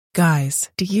Guys,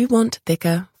 do you want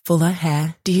thicker, fuller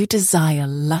hair? Do you desire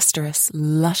lustrous,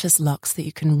 luscious locks that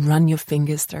you can run your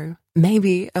fingers through?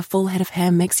 Maybe a full head of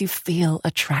hair makes you feel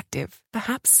attractive.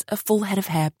 Perhaps a full head of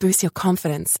hair boosts your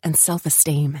confidence and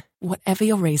self-esteem. Whatever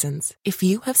your reasons, if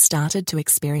you have started to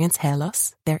experience hair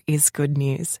loss, there is good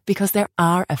news because there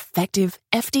are effective,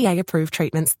 FDA-approved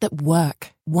treatments that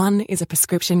work. One is a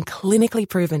prescription clinically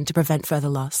proven to prevent further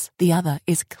loss. The other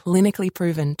is clinically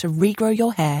proven to regrow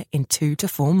your hair in 2 to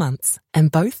 4 months. And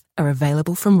both are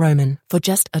available from Roman for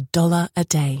just $1 a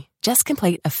day. Just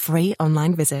complete a free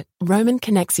online visit. Roman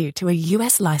connects you to a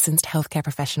US licensed healthcare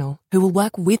professional who will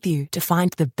work with you to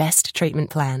find the best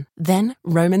treatment plan. Then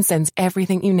Roman sends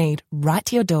everything you need right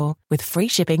to your door with free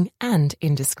shipping and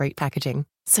in discreet packaging.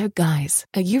 So guys,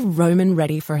 are you Roman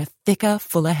ready for a thicker,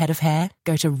 fuller head of hair?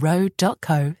 Go to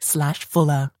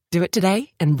ro.co/fuller. Do it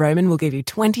today and Roman will give you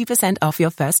 20% off your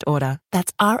first order.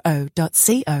 That's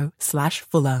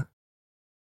ro.co/fuller.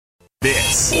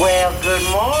 This Well, good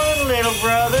morning, little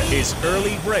brother. is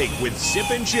Early Break with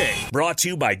Zip and Jay, brought to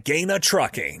you by Gaina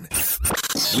Trucking.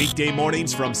 Weekday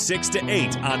mornings from 6 to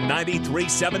 8 on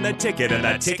 93.7 The Ticket and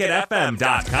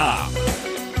theticketfm.com.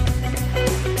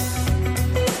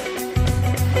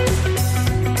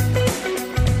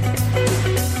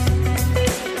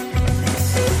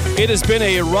 It has been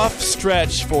a rough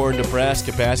stretch for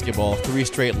Nebraska basketball. 3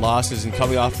 straight losses and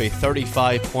coming off a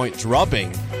 35-point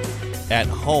drubbing at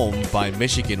home by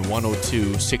Michigan,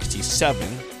 102-67.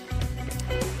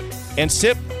 And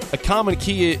Sip, a common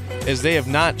key is they have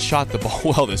not shot the ball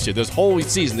well this year. This whole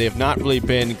season, they have not really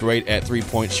been great at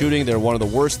three-point shooting. They're one of the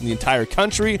worst in the entire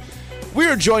country. We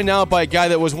are joined now by a guy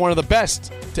that was one of the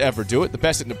best to ever do it, the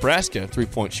best at Nebraska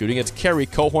three-point shooting. It's Cary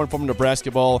Cochran from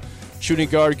Nebrasketball shooting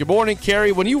guard. Good morning,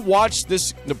 Cary. When you watch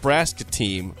this Nebraska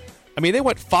team, I mean, they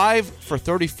went 5 for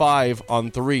 35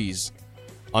 on threes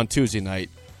on Tuesday night.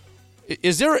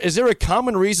 Is there a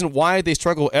common reason why they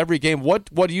struggle every game?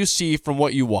 What do you see from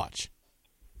what you watch?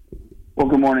 Well,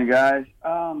 good morning, guys.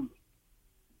 I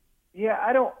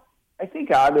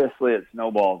think obviously it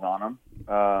snowballs on them.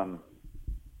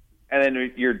 And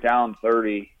then you're down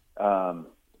 30. Doesn't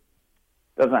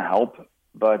help.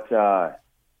 But,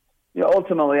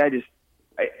 ultimately I just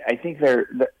think they're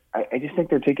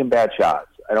taking bad shots.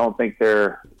 I don't think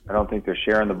they're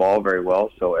sharing the ball very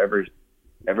well. So every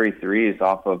three is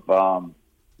off of a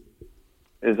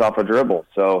dribble.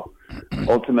 So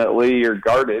ultimately you're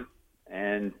guarded,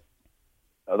 and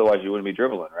otherwise you wouldn't be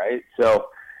dribbling, right? So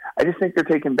I just think they're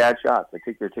taking bad shots. I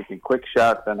think they're taking quick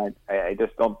shots, and I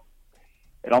just don't.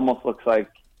 It almost looks like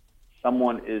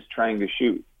someone is trying to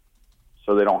shoot,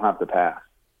 so they don't have to pass.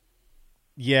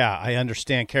 Yeah, I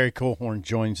understand. Cary Cochran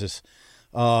joins us.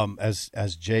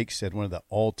 As Jake said, one of the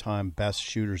all-time best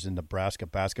shooters in Nebraska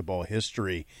basketball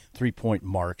history, three-point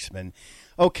marksman.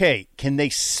 Okay, can they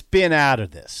spin out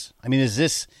of this?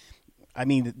 This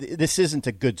isn't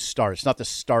a good start. It's not the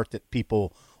start that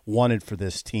people wanted for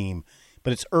this team,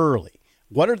 but it's early.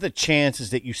 What are the chances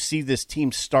that you see this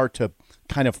team start to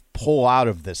kind of pull out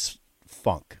of this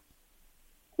funk?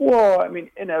 Well,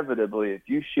 inevitably, if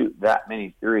you shoot that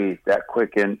many threes that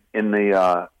quick in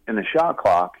the shot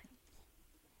clock,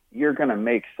 you're going to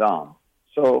make some.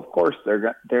 So of course they're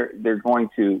going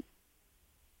to.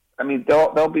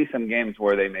 There'll be some games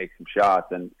where they make some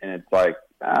shots, and it's like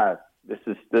this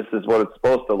is what it's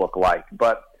supposed to look like.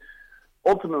 But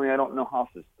ultimately, I don't know how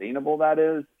sustainable that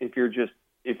is if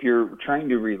you're trying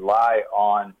to rely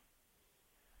on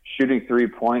shooting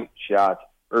 3-point shots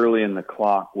early in the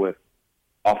clock with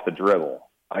off the dribble.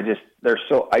 They're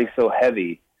so ISO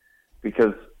heavy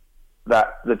because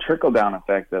that the trickle down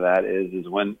effect of that is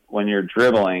when you're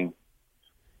dribbling,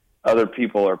 other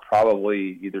people are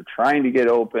probably either trying to get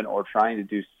open or trying to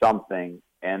do something,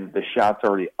 and the shot's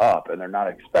already up and they're not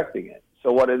expecting it.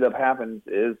 So what ends up happens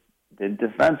is that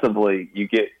defensively you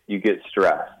get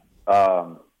stressed.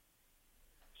 So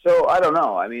I don't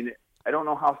know. I don't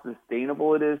know how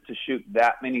sustainable it is to shoot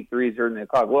that many threes during the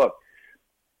clock. Look,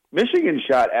 Michigan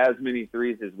shot as many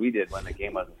threes as we did when the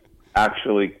game was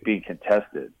actually being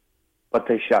contested, but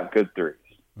they shot good threes.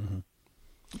 Mm-hmm.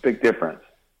 Big difference.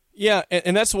 Yeah,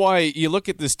 and that's why you look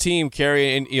at this team,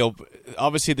 Cary, and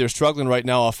obviously they're struggling right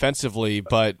now offensively,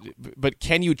 but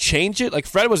can you change it? Like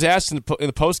Fred was asked in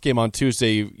the post game on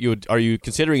Tuesday, are you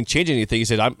considering changing anything? He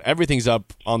said, everything's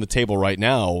up on the table right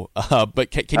now, but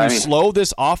can you slow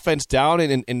this offense down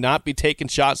and not be taking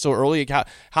shots so early?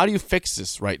 How do you fix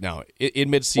this right now in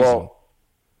midseason? Well,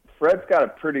 Fred's got a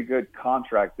pretty good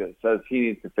contract that says he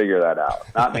needs to figure that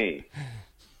out, not me.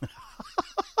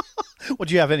 Well,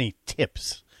 do you have any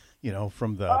tips?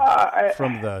 From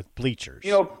the bleachers.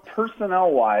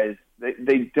 Personnel-wise,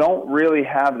 they don't really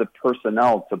have the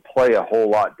personnel to play a whole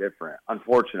lot different,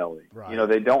 unfortunately. Right. You know,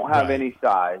 they don't have any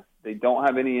size. They don't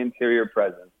have any interior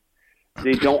presence.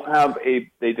 They don't have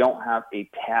a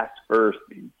pass first,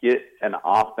 get an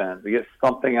offense, get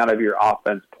something out of your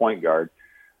offense point guard.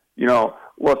 You know,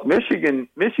 look, Michigan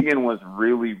was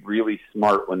really, really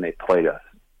smart when they played us.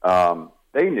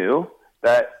 They knew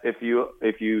that if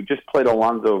you just played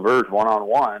Alonzo Verge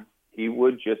one-on-one, he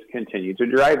would just continue to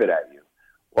drive it at you.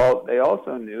 Well, they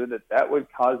also knew that would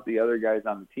cause the other guys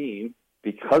on the team,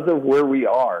 because of where we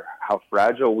are, how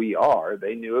fragile we are,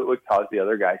 they knew it would cause the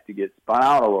other guys to get spun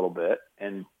out a little bit,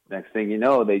 and next thing you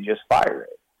know, they just fire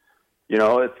it. You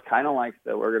know, it's kind of like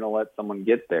that we're going to let someone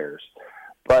get theirs.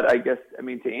 But I guess, I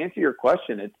mean, to answer your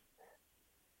question,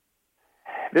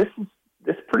 this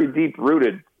is pretty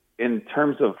deep-rooted in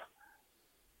terms of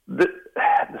the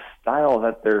style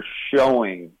that they're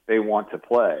showing they want to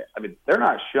play. I mean, they're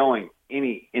not showing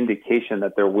any indication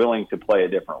that they're willing to play a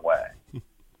different way.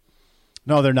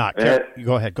 No, they're not.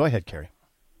 Go ahead, Cary.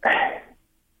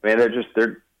 Man,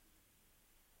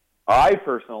 I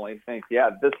personally think,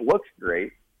 this looks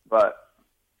great, but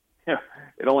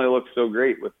it only looks so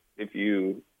great if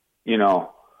you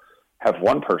have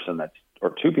one person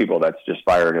or two people that's just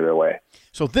firing it away.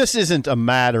 So this isn't a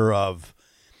matter of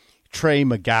Trey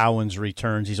McGowan's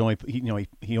returns.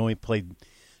 He only played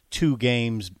 2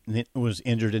 games, was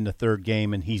injured in the 3rd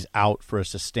game, and he's out for a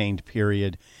sustained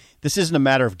period. This isn't a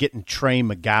matter of getting Trey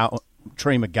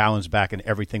McGowan's back and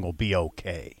everything will be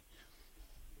okay.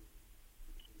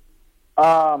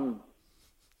 I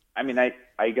mean,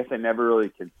 I guess I never really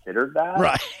considered that.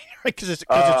 Right, because it's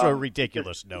a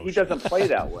ridiculous notion. He doesn't play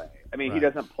that way. I mean, Right. He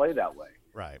doesn't play that way.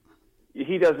 Right.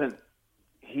 He's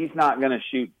not going to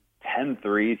shoot 10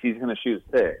 threes. He's going to shoot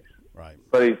 6. Right.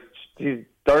 But he's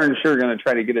darn sure going to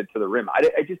try to get it to the rim.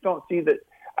 I just don't see that.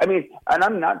 I mean, and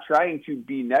I'm not trying to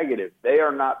be negative. They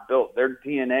are not built. Their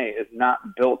DNA is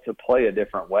not built to play a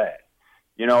different way.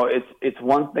 You know, it's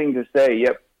one thing to say,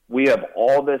 yep, we have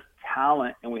all this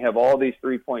talent and we have all these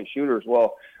 3-point shooters.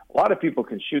 Well, a lot of people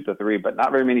can shoot the 3, but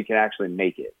not very many can actually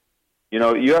make it. You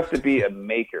know, you have to be a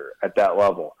maker at that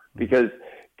level, because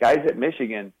guys at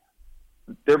Michigan,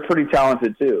 they're pretty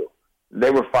talented too. They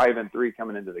were 5-3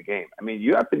 coming into the game. I mean,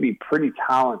 you have to be pretty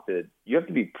talented. You have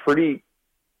to be pretty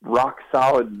rock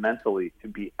solid mentally to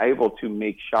be able to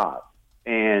make shots.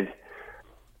 And,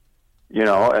 you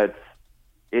know,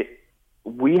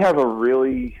 we have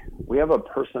a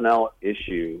personnel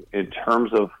issue in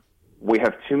terms of we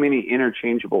have too many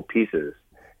interchangeable pieces.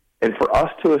 And for us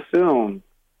to assume,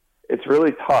 it's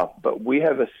really tough, but we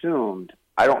have assumed,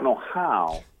 I don't know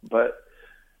how, but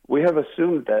we have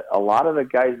assumed that a lot of the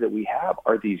guys that we have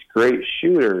are these great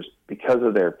shooters because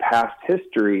of their past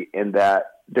history, and that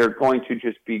they're going to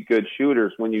just be good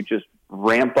shooters when you just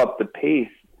ramp up the pace.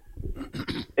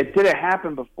 It didn't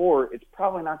happen before. It's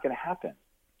probably not going to happen.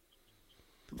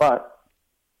 But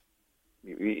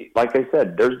like I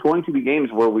said, there's going to be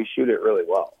games where we shoot it really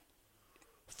well.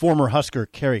 Former Husker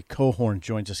Cary Cochran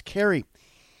joins us. Cary,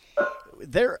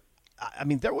 there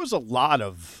was a lot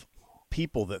of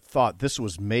people that thought this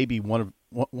was maybe one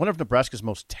of Nebraska's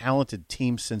most talented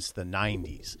teams since the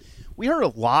 90s. We heard a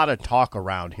lot of talk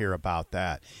around here about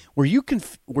that. Were you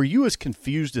as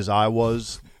confused as I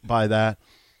was by that?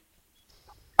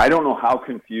 I don't know how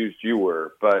confused you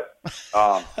were, but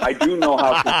I do know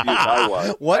how confused I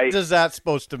was. What does that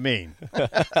supposed to mean?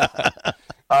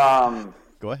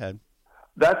 Go ahead.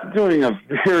 That's doing a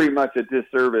very much a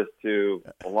disservice to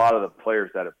a lot of the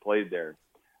players that have played there.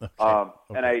 Okay.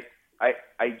 And I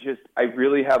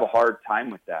really have a hard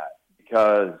time with that,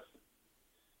 because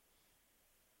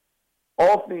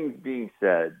all things being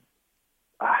said,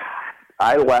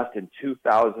 I left in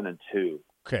 2002.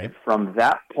 Okay. And from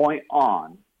that point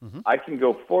on, I can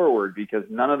go forward, because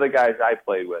none of the guys I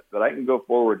played with, but I can go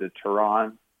forward to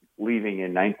Tehran leaving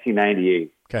in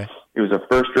 1998. Okay. He was a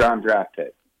first-round draft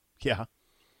pick. Yeah.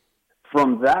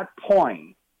 From that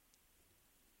point,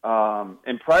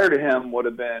 and prior to him would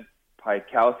have been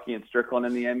Pikowski and Strickland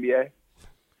in the NBA.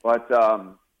 But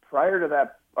prior to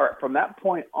that, or from that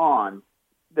point on,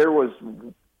 there have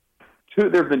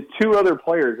been 2 other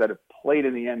players that have played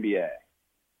in the NBA.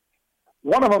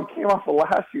 One of them came off of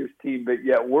last year's team, but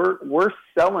yet we're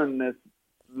selling this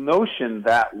notion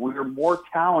that we're more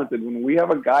talented when we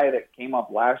have a guy that came off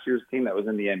last year's team that was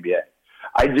in the NBA.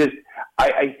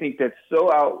 I think that's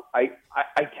so out. I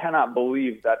cannot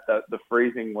believe that the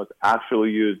phrasing was actually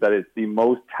used, that it's the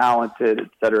most talented, et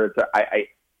cetera, et cetera.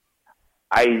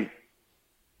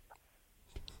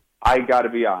 I got to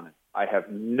be honest. I have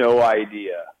no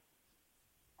idea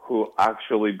who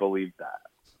actually believed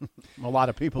that. A lot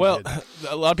of people did.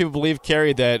 A lot of people believe,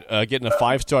 Cary, that getting a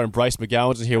 5-star and Bryce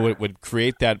McGowan's in here would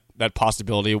create that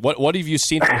possibility. What have you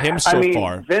seen from him so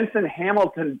far? Vincent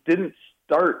Hamilton didn't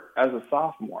start as a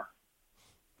sophomore.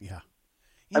 Yeah.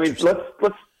 I mean,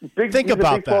 let's think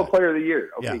about Big 12 Player of the Year.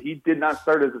 Okay, Yeah. He did not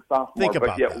start as a sophomore,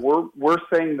 but yet we're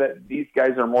saying that these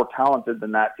guys are more talented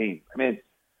than that team. I mean,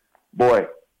 boy.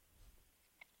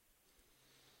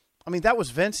 I mean, that was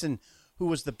Vincent, who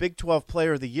was the Big 12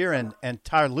 Player of the Year, and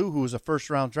Tyler Lue, who was a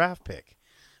first-round draft pick.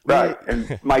 Right,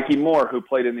 and Mikey Moore, who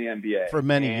played in the NBA. For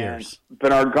many years.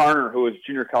 Bernard Garner, who was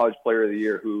Junior College Player of the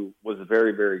Year, who was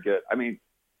very, very good. I mean,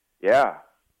 yeah.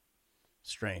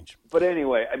 Strange. But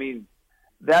anyway, I mean,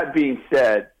 that being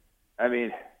said, I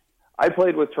mean, I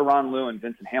played with Tyronn Lue and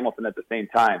Vincent Hamilton at the same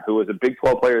time, who was a Big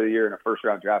 12 Player of the Year and a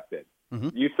first-round draft pick.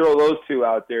 Mm-hmm. You throw those two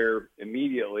out there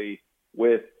immediately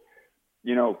with,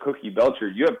 Cookie Belcher,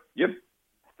 you have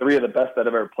three of the best that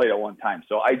have ever played at one time.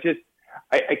 So I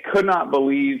could not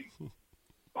believe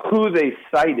who they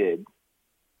cited,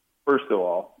 first of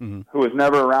all, mm-hmm. who was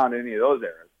never around any of those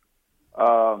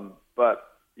eras. But,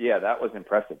 yeah, that was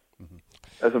impressive. Mm-hmm.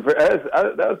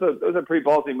 That was a pretty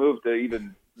ballsy move to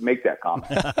even make that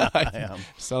comment.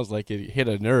 Sounds like it hit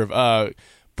a nerve.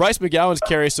 Bryce McGowan's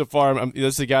Cary so far.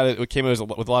 This is a guy that came in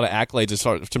with a lot of accolades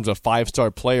in terms of 5-star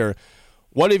player.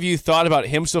 What have you thought about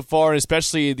him so far, and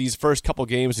especially these first couple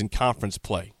games in conference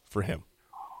play for him?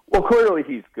 Well, clearly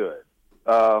he's good.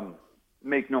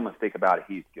 Make no mistake about it,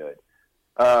 he's good.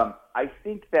 I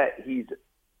think that he's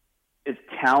as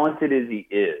talented as he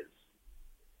is.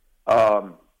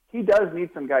 He does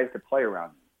need some guys to play around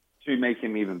him to make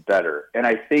him even better. And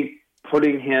I think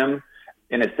putting him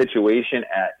in a situation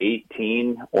at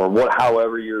 18 or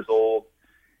however years old,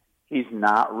 he's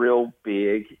not real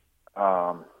big.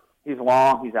 He's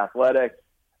long, he's athletic,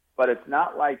 but it's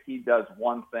not like he does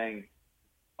one thing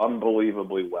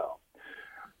unbelievably well.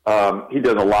 He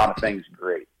does a lot of things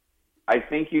great. I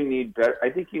think you need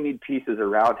pieces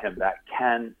around him that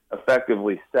can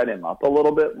effectively set him up a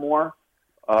little bit more.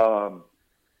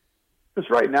 Because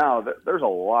right now, there's a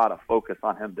lot of focus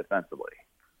on him defensively,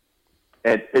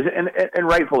 and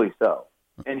rightfully so.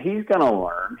 And he's going to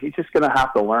learn. He's just going to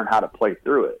have to learn how to play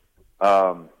through it.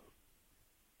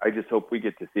 I just hope we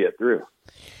get to see it through.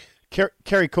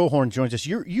 Cary Cochran joins us.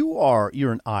 You're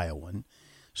an Iowan,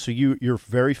 so you're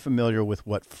very familiar with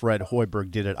what Fred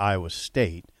Hoiberg did at Iowa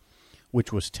State,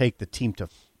 which was take the team to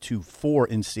 4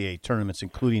 NCAA tournaments,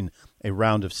 including a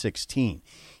round of 16.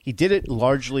 He did it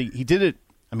largely.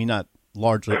 Not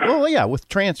largely. Well, yeah, with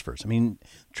transfers. I mean,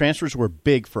 transfers were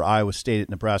big for Iowa State at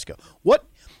Nebraska.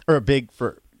 Big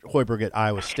for Hoiberg at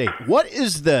Iowa State. What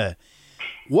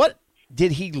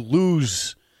did he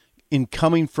lose in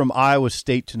coming from Iowa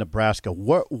State to Nebraska?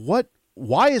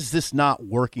 Why is this not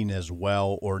working as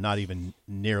well, or not even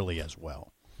nearly as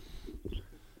well?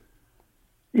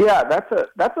 Yeah,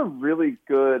 that's a really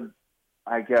good,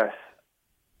 I guess,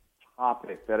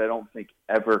 topic that I don't think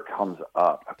ever comes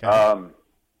up. Okay.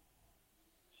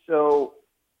 So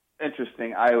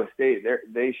interesting. Iowa State,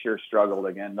 they sure struggled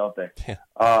again, don't they? Yeah.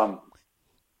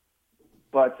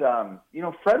 But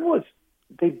Fred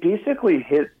they basically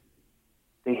hit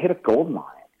a gold mine.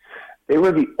 They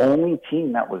were the only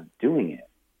team that was doing it,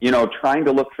 trying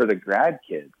to look for the grad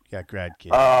kids. Yeah, grad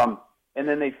kids. And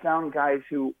then they found guys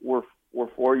who were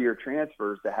 4-year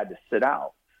transfers that had to sit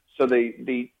out. So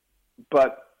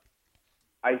but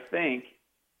I think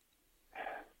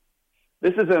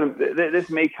this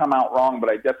may come out wrong, but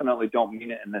I definitely don't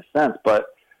mean it in this sense. But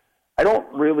I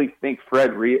don't really think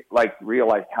Fred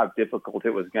realized how difficult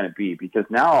it was going to be, because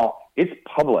now it's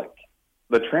public.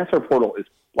 The transfer portal is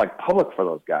public for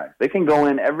those guys. They can go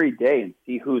in every day and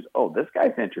see this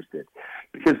guy's interested.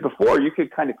 Because before, you could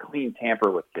kind of clean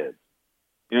tamper with kids.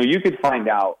 You could find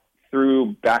out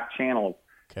through back channels,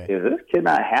 okay, is this kid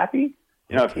not happy?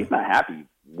 If he's not happy,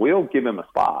 we'll give him a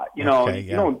spot. You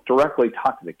don't directly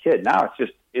talk to the kid. Now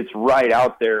it's right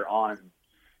out there on,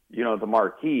 the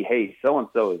marquee. Hey,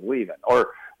 so-and-so is leaving.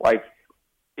 Or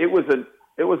it was a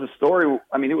story.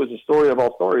 I mean, it was a story of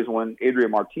all stories when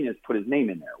Adrian Martinez put his name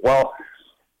in there. Well,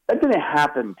 that didn't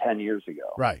happen 10 years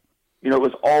ago. Right. It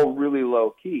was all really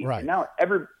low key. Right. And now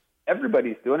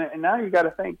everybody's doing it. And now you got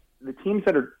to think the teams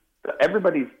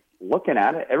everybody's looking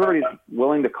at it. Everybody's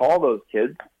willing to call those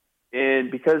kids.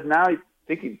 And because now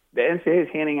the NCAA is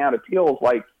handing out appeals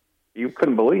like you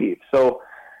couldn't believe. So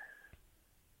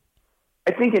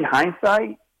I think in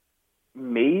hindsight,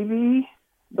 maybe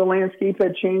the landscape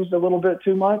had changed a little bit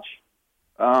too much,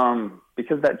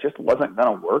 because that just wasn't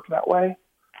going to work that way.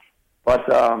 But,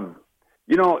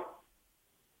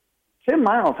 Tim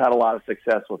Miles had a lot of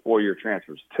success with 4-year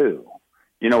transfers too.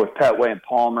 with Petway and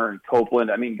Palmer and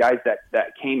Copeland. I mean, guys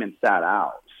that came and sat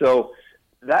out. So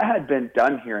that had been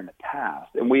done here in the past.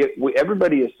 And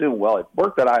everybody assumed, well, it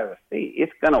worked at Iowa State.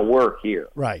 It's going to work here.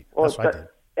 Right. Well, That's what I did.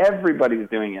 Everybody's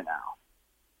doing it now.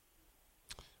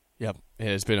 Yep, it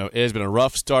has been a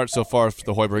rough start so far for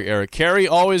the Hoiberg era. Cary,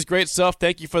 always great stuff.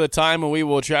 Thank you for the time, and we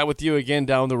will chat with you again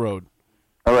down the road.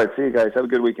 All right, see you guys. Have a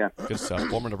good weekend. Good stuff.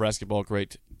 Former Nebrasketball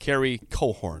great Cary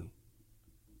Cochran,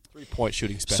 3-point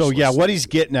shooting specialist. So, yeah, what he's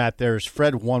getting at there is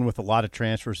Fred won with a lot of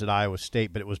transfers at Iowa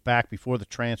State, but it was back before the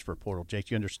transfer portal. Jake,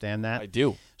 do you understand that? I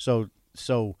do. So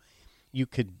you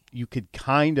could you're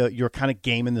kind of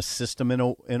gaming the system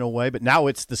in a way, but now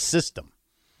it's the system.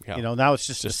 Yeah. Now it's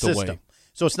just the system. way.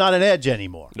 So it's not an edge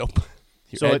anymore. Nope.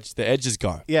 The edge is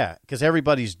gone. Yeah, because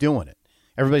everybody's doing it.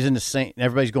 Everybody's in the same.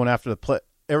 Everybody's going after the play.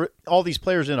 All these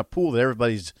players in a pool that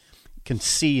everybody's can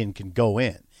see and can go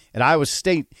in. And Iowa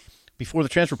State, before the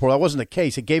transfer portal, that wasn't the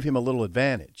case. It gave him a little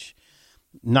advantage.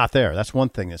 Not there. That's one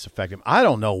thing that's affected him. I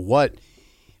don't know what.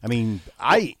 I mean,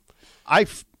 the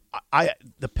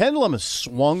pendulum has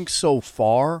swung so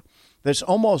far that it's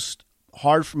almost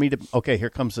hard for me to. Okay, here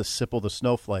comes the Sipple the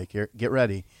snowflake. Here, get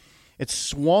ready. It's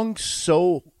swung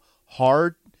so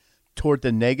hard toward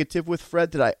the negative with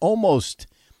Fred that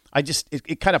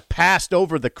it kind of passed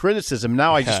over the criticism.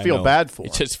 Now I just feel bad for him.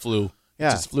 It just flew. Yeah.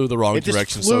 It just flew the wrong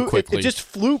direction so quickly. It just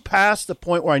flew past the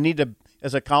point where I need to,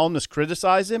 as a columnist,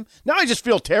 criticize him. Now I just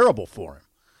feel terrible for him.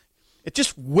 It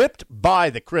just whipped by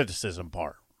the criticism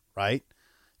part, right?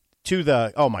 To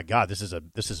the, oh my God, this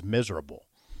is miserable.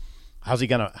 How's he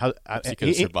gonna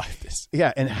survive this?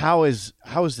 Yeah, and how is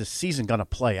this season gonna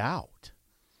play out?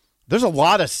 There's a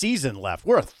lot of season left.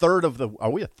 Are we a third of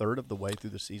the way through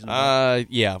the season?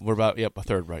 Yeah, we're about a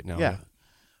third right now. Yeah.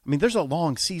 I mean, there's a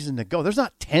long season to go. There's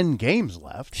not 10 games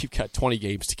left. You've got 20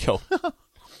 games to go.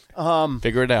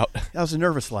 Figure it out. That was a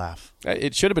nervous laugh.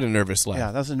 It should have been a nervous laugh.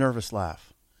 Yeah, that was a nervous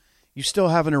laugh. You still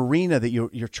have an arena that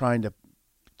you're trying to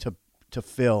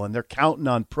fill, and they're counting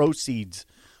on proceeds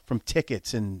from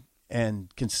tickets and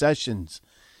concessions.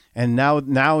 And now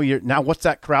what's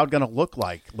that crowd going to look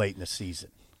like late in the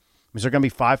season? Is there going to be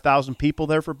 5,000 people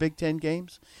there for Big Ten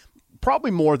games? Probably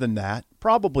more than that.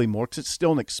 Probably more because it's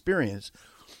still an experience.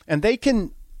 And they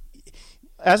can,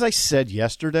 as I said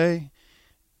yesterday,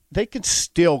 they can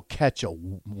still catch a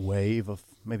wave of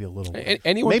maybe a little wave.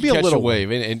 Anyone maybe can catch a little a wave.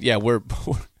 And yeah, we're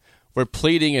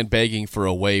pleading and begging for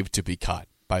a wave to be caught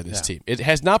by this team. It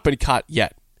has not been caught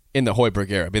yet in the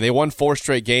Hoiberg era. I mean, they won 4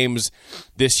 straight games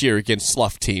this year against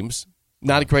slough teams,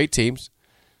 not great teams.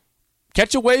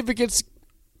 Catch a wave against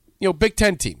Big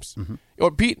Ten teams,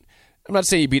 or beat. I'm not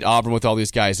saying you beat Auburn with all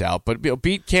these guys out, but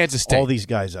beat Kansas State. All these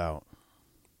guys out.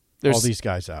 There's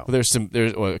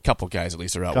a couple guys at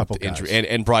least are out with the injury,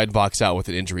 and Breidenbach's out with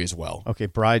an injury as well. Okay,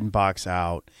 Breidenbach's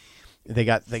out. They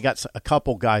got a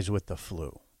couple guys with the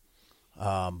flu.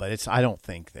 But I don't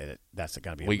think that's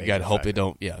going to be. We got to hope they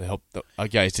don't. Yeah, they hope the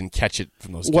guys didn't catch it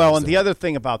from those. Well, guys and the other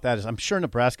thing about that is, I'm sure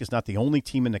Nebraska's not the only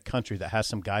team in the country that has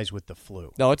some guys with the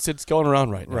flu. No, it's going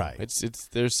around right now. Right, it's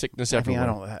there's sickness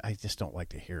everywhere. I just don't like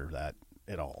to hear that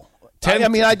at all.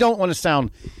 I don't want to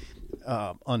sound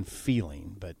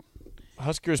unfeeling, but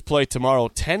Huskers play tomorrow,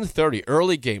 10:30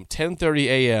 early game, 10:30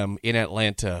 a.m. in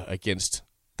Atlanta against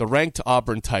the ranked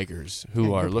Auburn Tigers,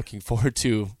 who are looking forward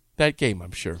to that game,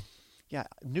 I'm sure. Yeah,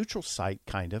 neutral site,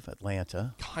 kind of,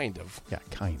 Atlanta. Kind of. Yeah,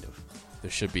 kind of. There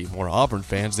should be more Auburn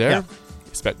fans there.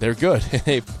 Yeah. They're good.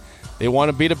 They want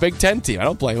to beat a Big Ten team. I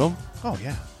don't blame them. Oh,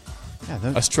 yeah.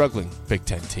 A struggling Big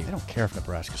Ten team. I don't care if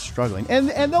Nebraska's struggling.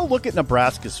 And they'll look at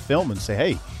Nebraska's film and say,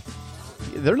 hey,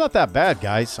 they're not that bad,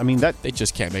 guys. I mean, they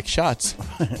just can't make shots.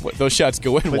 Those shots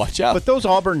go in, watch out. But those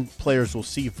Auburn players will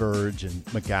see Verge and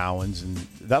McGowan's, and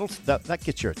that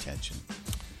gets your attention.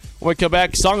 When we come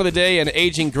back, Song of the Day and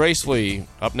Aging Gracefully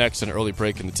up next, an early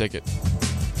break in the ticket.